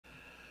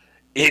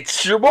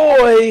It's your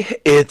boy.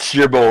 It's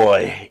your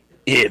boy.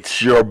 It's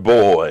your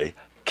boy,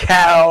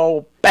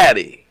 Cow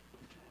Patty.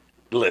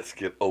 Let's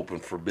get open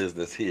for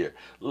business here.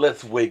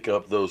 Let's wake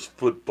up those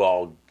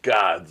football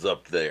gods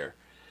up there.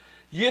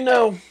 You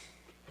know,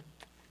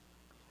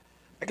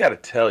 I got to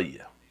tell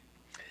you,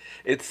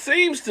 it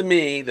seems to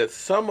me that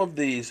some of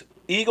these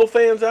Eagle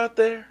fans out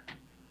there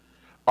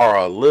are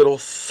a little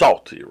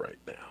salty right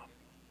now.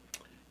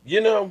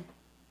 You know,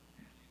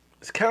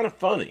 it's kind of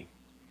funny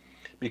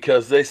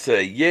because they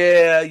say,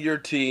 yeah, your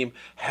team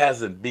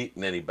hasn't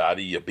beaten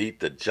anybody. You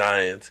beat the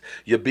Giants,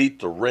 you beat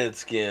the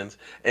Redskins,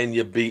 and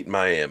you beat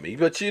Miami.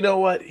 But you know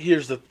what?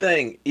 Here's the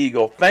thing,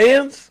 Eagle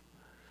fans.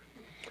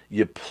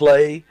 You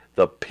play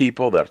the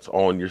people that's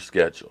on your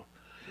schedule,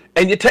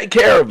 and you take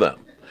care of them.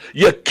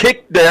 You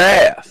kick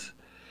their ass.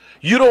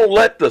 You don't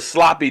let the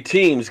sloppy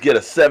teams get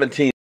a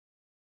 17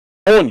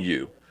 on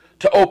you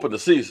to open the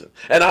season.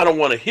 And I don't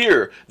want to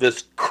hear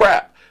this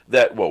crap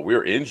that, well,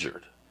 we're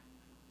injured.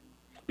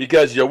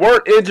 Because you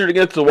weren't injured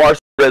against the Washington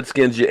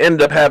Redskins, you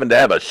end up having to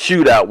have a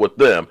shootout with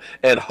them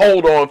and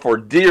hold on for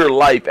dear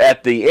life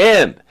at the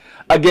end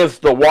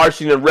against the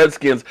Washington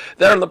Redskins.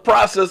 They're in the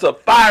process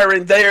of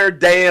firing their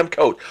damn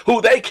coach,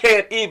 who they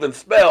can't even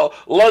spell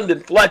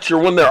London Fletcher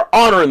when they're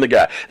honoring the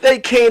guy. They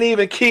can't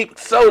even keep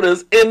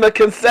sodas in the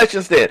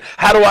concession stand.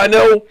 How do I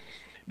know?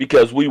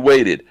 Because we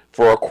waited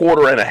for a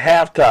quarter and a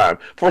half time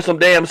for some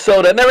damn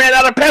soda and they ran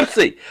out of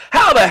Pepsi.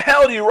 How the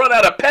hell do you run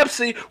out of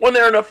Pepsi when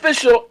they're an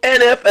official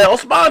NFL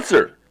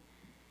sponsor?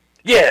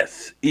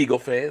 Yes, Eagle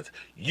fans,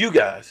 you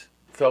guys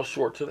fell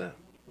short to them.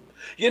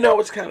 You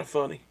know, it's kind of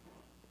funny.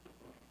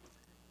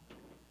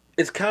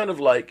 It's kind of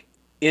like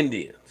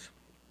Indians.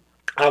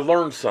 I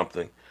learned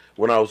something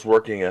when I was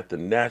working at the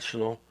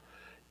National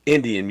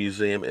Indian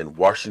Museum in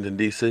Washington,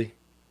 D.C.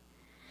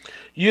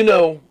 You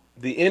know,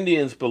 the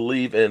Indians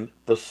believe in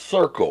the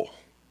circle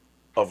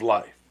of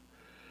life,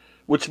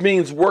 which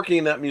means working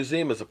in that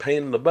museum is a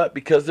pain in the butt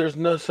because there's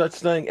no such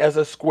thing as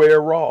a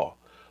square wall,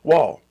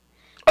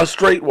 a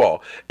straight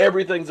wall.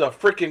 Everything's a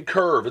freaking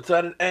curve. It's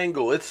at an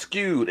angle. It's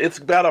skewed. It's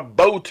got a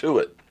bow to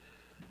it.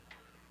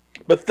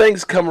 But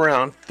things come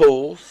around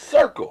full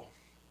circle.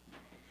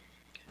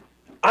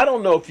 I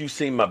don't know if you've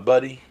seen my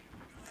buddy,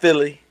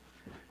 Philly.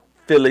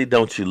 Philly,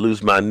 don't you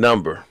lose my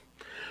number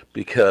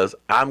because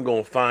I'm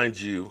going to find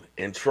you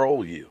and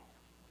troll you.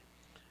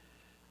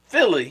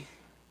 Philly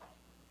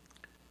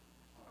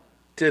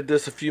did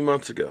this a few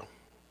months ago.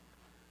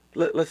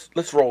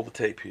 Let's roll the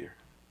tape here.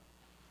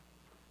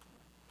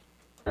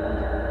 I'm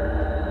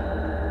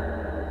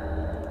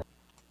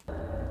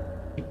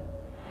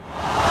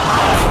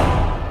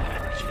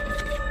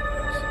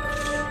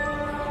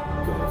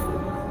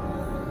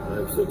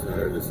so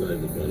tired, it's not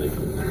even funny.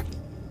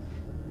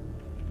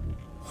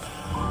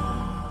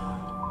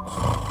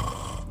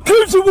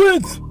 Clemson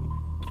wins!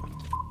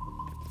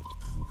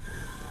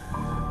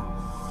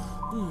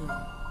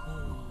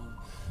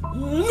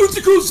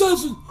 Mystical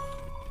assassin!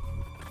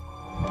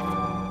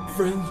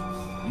 Friends,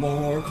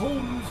 Mark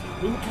Holmes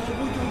and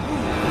Cowboys are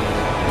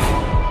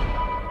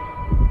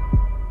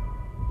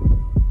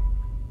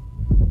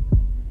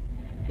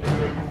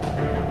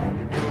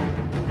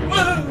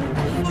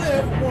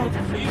everyone's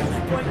Eagles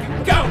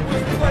blanket,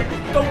 Cowboys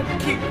blanket, don't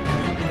keep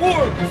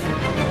words!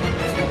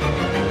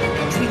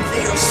 Dreams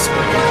airs!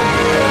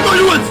 No,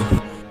 you win!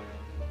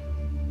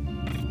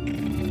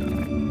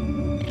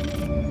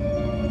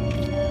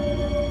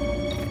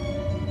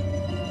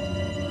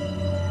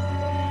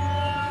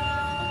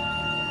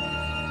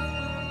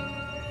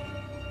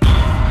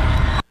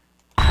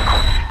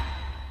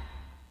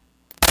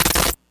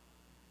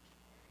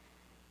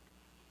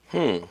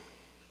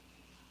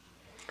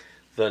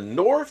 The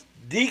North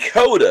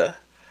Dakota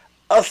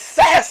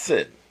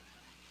assassin.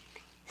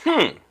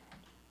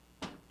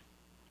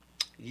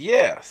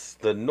 Yes,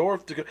 the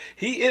North Dakota.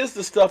 He is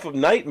the stuff of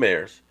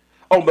nightmares.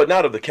 Oh, but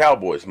not of the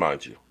Cowboys,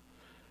 mind you.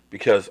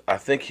 Because I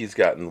think he's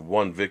gotten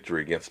one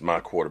victory against my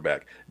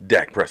quarterback,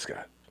 Dak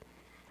Prescott.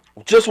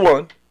 Just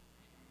one.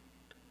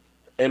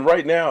 And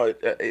right now,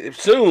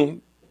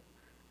 soon,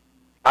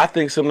 I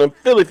think some of them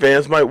Philly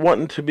fans might want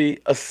him to be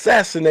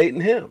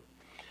assassinating him.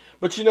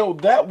 But you know,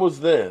 that was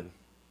then.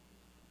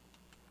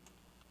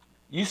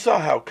 You saw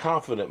how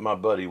confident my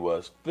buddy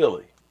was,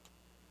 Philly.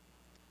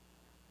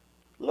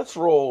 Let's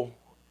roll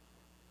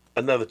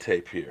another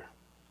tape here.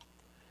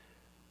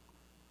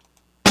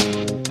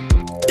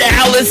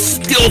 Dallas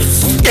still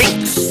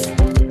stinks!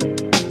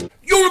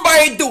 Yo,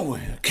 everybody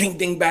doing? King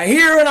Ding back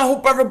here, and I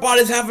hope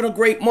everybody's having a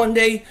great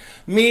Monday.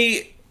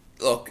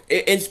 Look,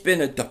 it's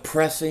been a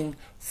depressing,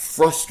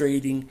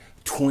 frustrating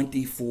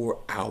 24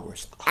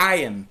 hours.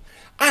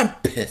 I'm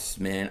pissed,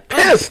 man.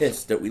 I'm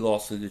pissed that we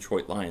lost to the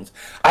Detroit Lions.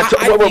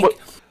 Wait.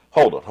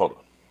 Hold on.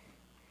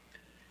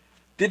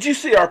 Did you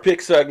see our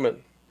pick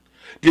segment?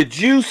 Did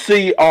you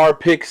see our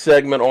pick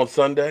segment on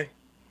Sunday?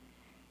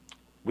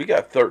 We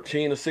got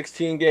 13 of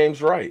 16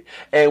 games right.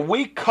 And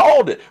we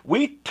called it.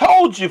 We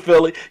told you,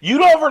 Philly. You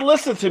never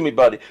listen to me,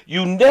 buddy.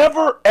 You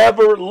never,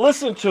 ever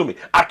listen to me.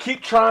 I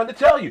keep trying to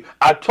tell you.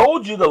 I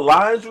told you the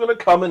Lions were going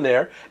to come in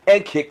there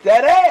and kick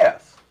that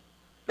ass.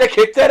 They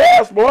kicked that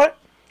ass, boy.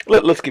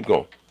 Let's keep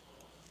going.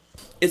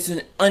 It's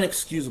an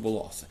unexcusable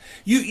loss.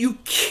 You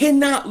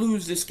cannot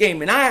lose this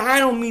game. And I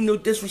don't mean no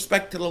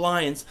disrespect to the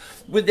Lions,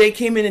 but they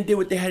came in and did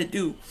what they had to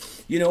do.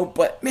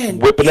 But man,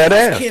 whipping that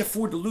ass. Can't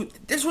afford to lose.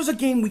 This was a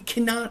game we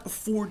cannot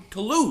afford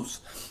to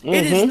lose.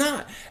 It is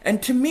not.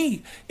 And to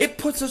me, it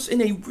puts us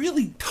in a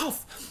really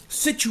tough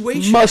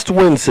situation.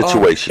 Must-win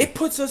situation. It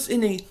puts us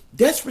in a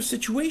desperate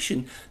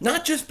situation,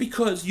 not just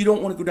because you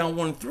don't want to go down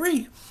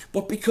 1-3,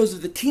 but because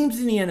of the teams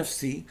in the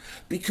NFC,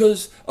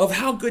 because of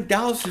how good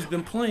Dallas has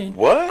been playing.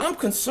 What? I'm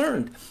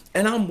concerned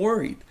and I'm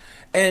worried.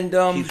 And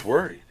he's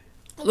worried.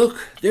 Look,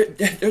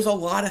 there's a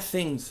lot of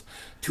things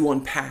to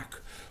unpack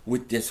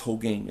with this whole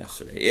game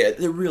yesterday. Yeah,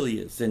 there really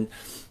is. And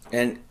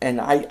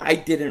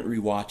I didn't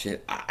rewatch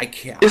it. I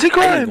can't. Is he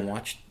crying? I didn't even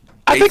watch.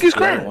 I think he's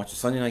crying. I didn't watch the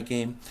Sunday night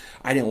game.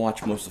 I didn't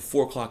watch most of the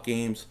 4 o'clock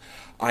games.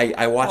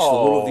 I watched a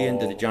little of the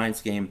end of the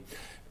Giants game.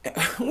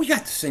 We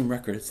got the same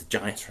record as the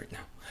Giants right now.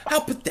 How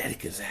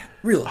pathetic is that?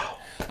 Really?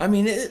 I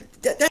mean,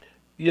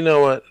 you know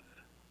what?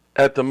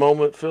 At the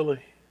moment, Philly,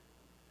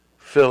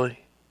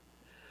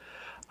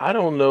 I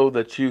don't know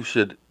that you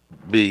should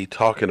be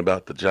talking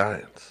about the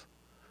Giants,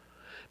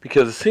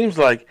 because it seems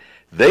like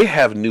they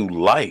have new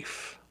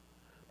life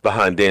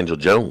behind Daniel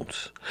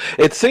Jones.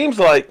 It seems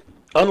like,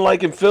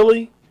 unlike in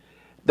Philly,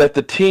 that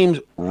the team's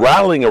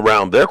rallying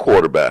around their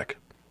quarterback.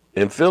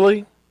 In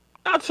Philly,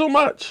 not so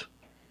much.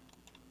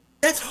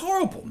 That's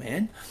horrible,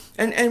 man.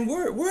 And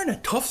we're in a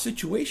tough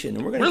situation,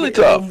 and we're going to really get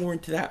a little tough more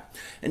into that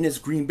in this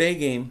Green Bay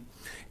game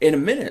in a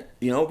minute,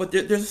 But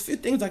there's a few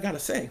things I got to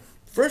say.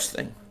 First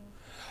thing,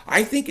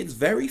 I think it's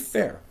very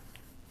fair.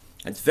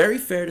 It's very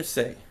fair to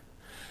say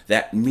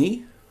that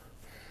me,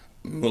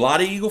 a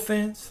lot of Eagle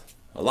fans,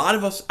 a lot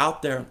of us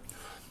out there,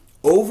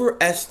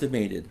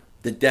 overestimated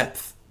the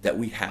depth that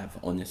we have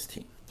on this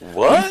team.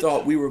 What? We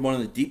thought we were one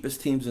of the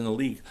deepest teams in the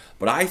league,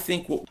 but I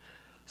think what...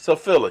 So,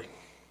 Philly,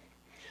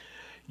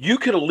 you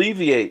could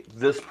alleviate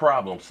this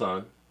problem,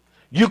 son.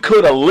 You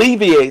could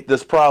alleviate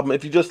this problem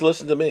if you just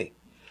listen to me.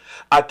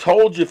 I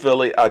told you,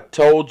 Philly, I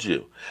told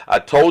you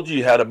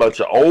you had a bunch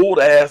of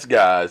old-ass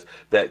guys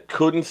that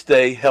couldn't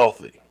stay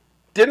healthy.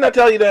 Didn't I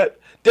tell you that?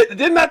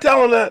 Didn't I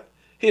tell him that?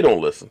 He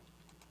don't listen.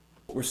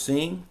 What we're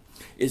seeing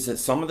is that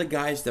some of the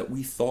guys that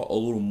we thought a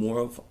little more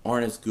of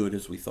aren't as good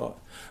as we thought.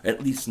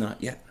 At least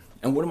not yet.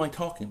 And what am I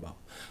talking about?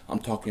 I'm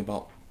talking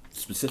about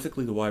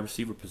specifically the wide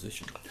receiver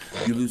position.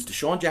 You lose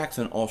Deshaun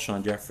Jackson,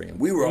 Alshon Jeffrey, and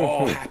we were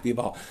all happy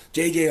about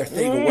J.J.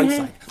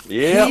 Arcega-Whiteside.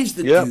 Yep. He's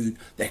the dude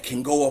that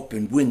can go up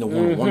and win the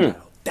one-on-one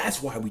battle.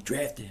 That's why we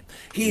drafted him.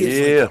 He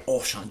is like an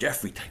Alshon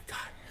Jeffrey type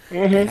guy.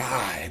 And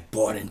I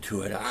bought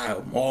into it.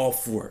 I'm all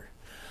for it.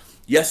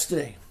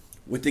 Yesterday,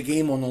 with the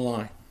game on the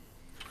line,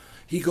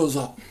 he goes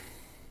up.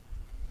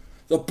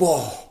 The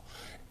ball.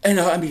 And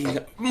I mean,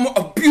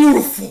 a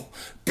beautiful,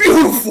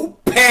 beautiful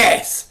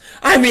pass.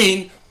 I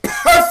mean,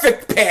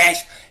 perfect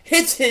pass.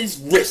 Hits his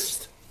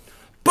wrist.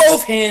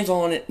 Both hands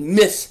on it,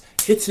 miss.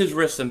 Hits his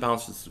wrist and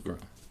bounces to the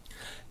ground.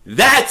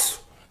 That's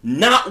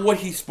not what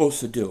he's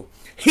supposed to do.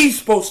 He's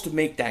supposed to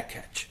make that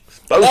catch.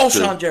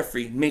 Alshon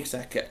Jeffrey makes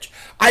that catch.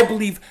 I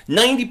believe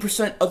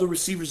 90% of the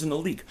receivers in the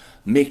league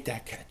make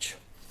that catch.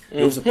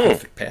 It was a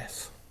perfect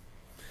pass.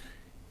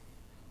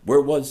 Where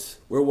was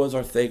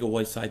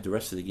Arcega-Whiteside the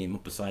rest of the game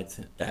besides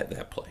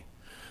that play?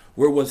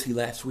 Where was he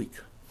last week?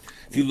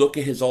 If you look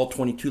at his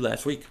all-22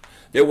 last week,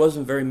 there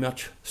wasn't very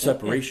much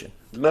separation.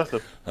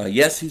 Nothing.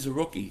 Yes, he's a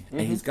rookie,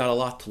 and he's got a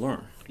lot to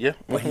learn. Yeah.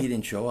 But he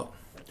didn't show up.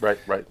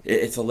 Right.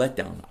 It's a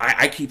letdown.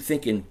 I keep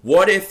thinking,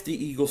 what if the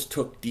Eagles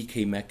took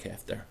DK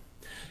Metcalf there?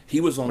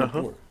 He was on the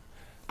board.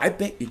 I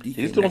bet you DK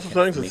He's doing some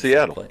things in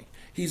Seattle.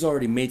 He's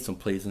already made some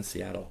plays in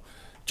Seattle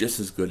just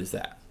as good as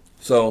that.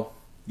 So,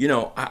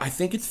 I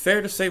think it's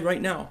fair to say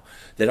right now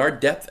that our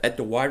depth at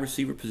the wide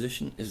receiver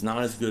position is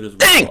not as good as we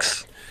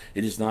thought.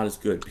 It is not as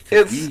good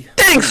because it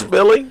stinks,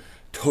 Billy.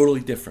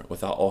 Totally different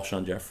without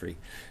Alshon Jeffrey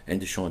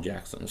and Deshaun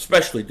Jackson,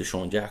 especially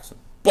Deshaun Jackson.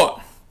 But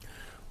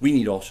we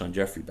need Alshon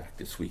Jeffrey back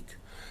this week.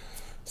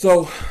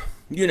 So,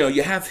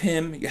 you have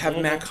him, you have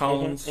Matt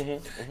Collins,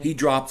 he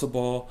drops a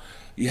ball,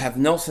 you have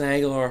Nelson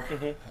Aguilar.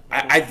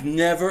 I've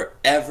never,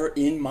 ever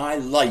in my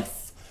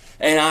life,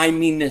 and I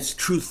mean this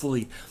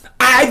truthfully,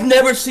 I've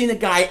never seen a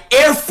guy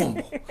air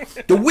fumble.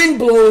 The wind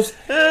blows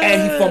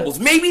and he fumbles.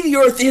 Maybe the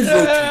earth is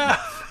rotating,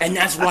 and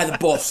that's why the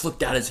ball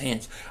slipped out of his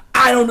hands.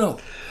 I don't know.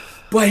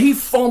 But he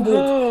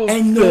fumbled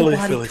and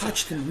nobody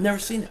touched him. Never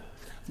seen it.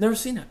 Never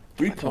seen it.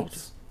 3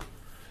 points.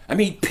 I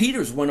mean,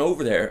 Peters went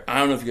over there. I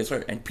don't know if you guys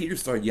heard, and Peters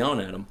started yelling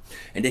at him,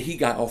 and then he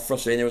got all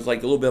frustrated. And there was like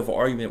a little bit of an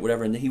argument,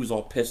 whatever, and then he was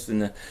all pissed. In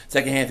the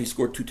second half, he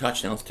scored 2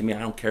 touchdowns. To me, I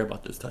don't care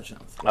about those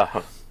touchdowns.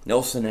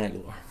 Nelson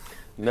Aguilar.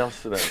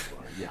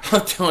 Yeah.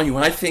 I'm telling you,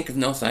 when I think of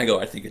Nelson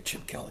Aguilar, I think of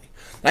Chip Kelly.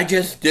 I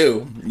just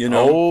do,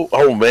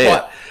 Oh man,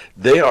 but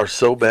they are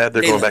so bad.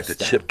 They're going back to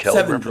Chip Kelly.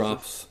 7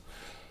 drops.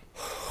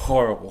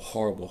 Horrible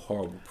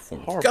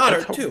performance.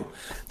 Goddard, too.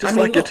 Just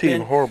like your team.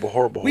 Man,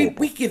 horrible.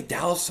 We give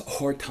Dallas a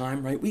hard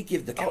time, right? We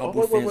give the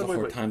Cowboys fans a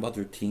hard time about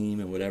their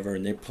team and whatever,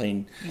 and they're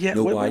playing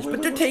nobodies.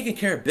 But they're taking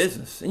care of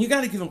business, and you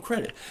got to give them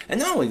credit. And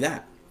not only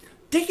that,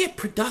 they get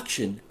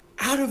production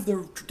out of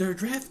their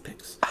draft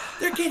picks.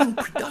 They're getting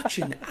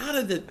production out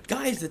of the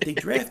guys that they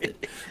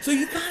drafted. So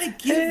you gotta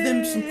give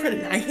them some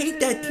credit. I hate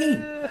that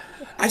team.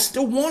 I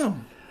still want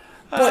them.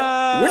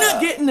 But we're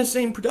not getting the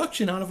same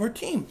production out of our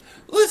team.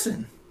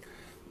 Listen,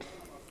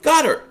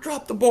 Goddard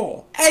dropped the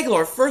ball.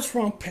 Aguilar, first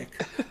round pick.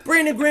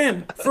 Brandon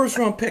Graham, first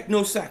round pick,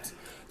 no sacks.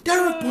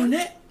 Derek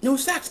Barnett, no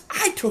sacks.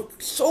 I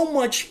took so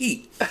much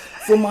heat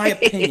for my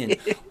opinion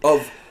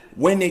of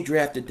when they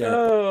drafted Derek.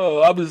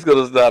 Oh, I'm just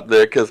gonna stop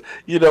there because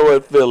you know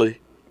what, Philly,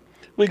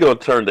 we're gonna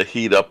turn the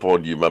heat up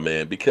on you, my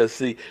man. Because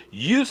see,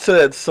 you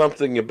said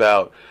something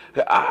about.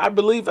 I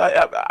believe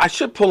I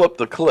should pull up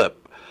the clip.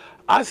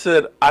 I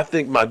said I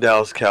think my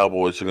Dallas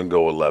Cowboys are gonna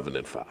go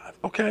 11-5.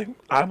 Okay,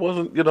 I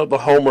wasn't the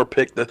homer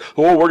pick that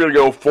we're gonna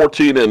go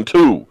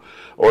 14-2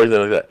 or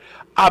anything like that.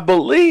 I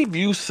believe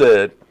you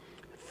said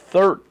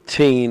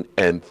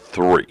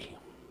 13-3.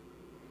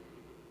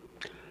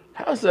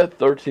 How's that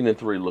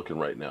 13-3 looking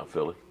right now,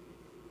 Philly?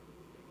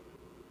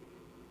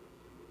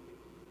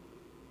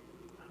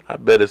 I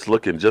bet it's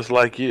looking just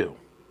like you.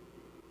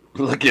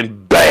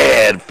 Looking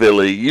bad,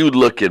 Philly. You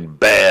looking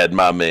bad,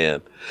 my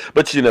man.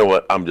 But you know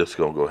what? I'm just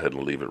going to go ahead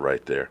and leave it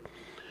right there.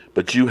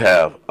 But you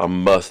have a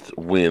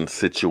must-win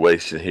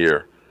situation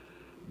here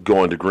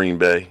going to Green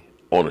Bay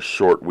on a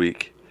short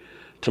week.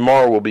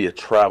 Tomorrow will be a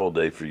travel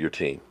day for your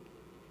team.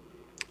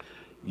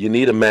 You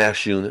need a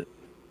mass unit.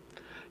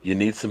 You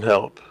need some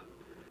help.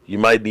 You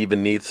might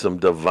even need some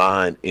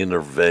divine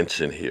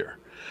intervention here.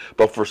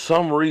 But for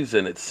some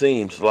reason, it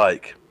seems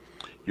like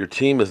your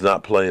team is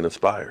not playing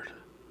inspired.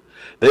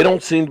 They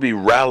don't seem to be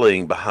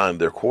rallying behind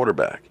their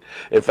quarterback.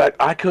 In fact,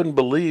 I couldn't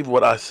believe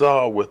what I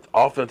saw with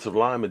offensive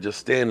linemen just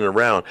standing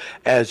around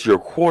as your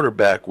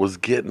quarterback was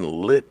getting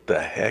lit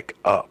the heck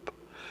up.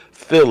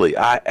 Philly,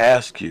 I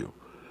ask you,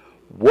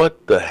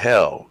 what the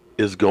hell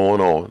is going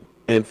on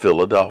in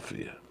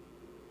Philadelphia?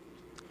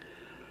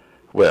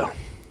 Well,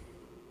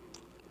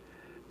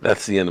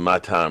 that's the end of my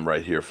time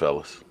right here,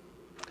 fellas.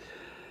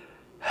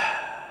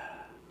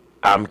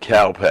 I'm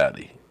Cow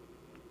Patty,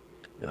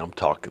 and I'm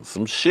talking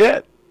some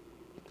shit.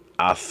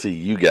 I'll see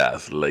you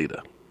guys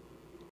later.